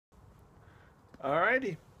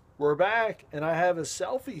Alrighty, we're back, and I have a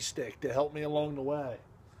selfie stick to help me along the way.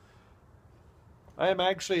 I am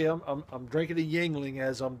actually I'm drinking a Yingling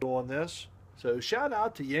as I'm doing this, so shout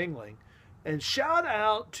out to Yingling, and shout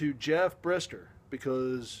out to Jeff Brister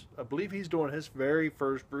because I believe he's doing his very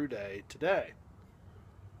first brew day today.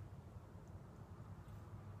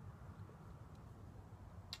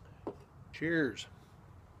 Cheers.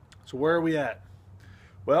 So where are we at?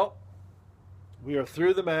 Well, we are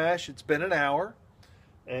through the mash. It's been an hour,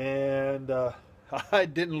 and I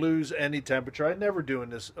didn't lose any temperature. I never do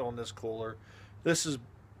this on this cooler. This is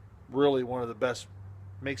really one of the best.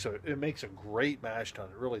 It makes a great mash tun.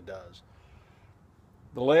 It really does.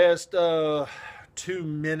 The last 2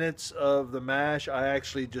 minutes of the mash, I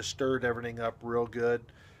actually just stirred everything up real good.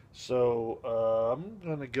 So I'm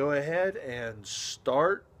gonna go ahead and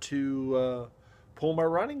start to pull my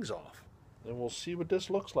runnings off, and we'll see what this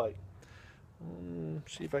looks like.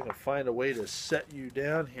 See if I can find a way to set you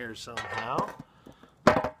down here somehow.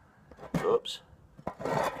 Oops.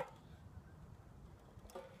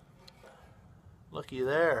 Looky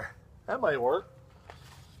there. That might work.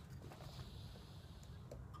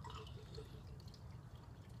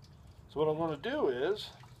 So what I'm going to do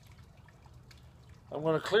is I'm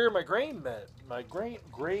going to clear my grain bed.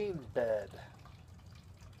 Grain bed.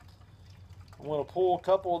 I'm going to pull a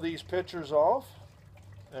couple of these pitchers off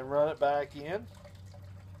and run it back in.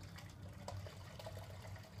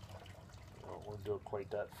 I don't want to do it quite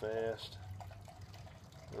that fast.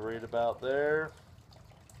 Right about there.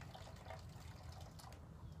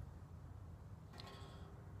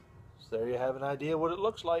 So there you have an idea what it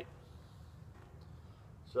looks like.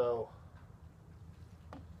 So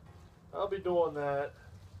I'll be doing that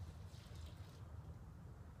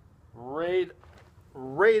right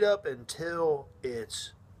up until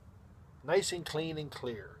it's nice and clean and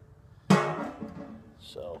clear.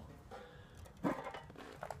 So,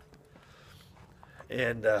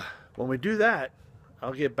 and when we do that,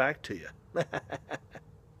 I'll get back to you.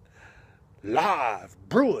 Live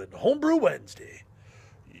brewing Homebrew Wednesday.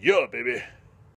 Yeah, baby.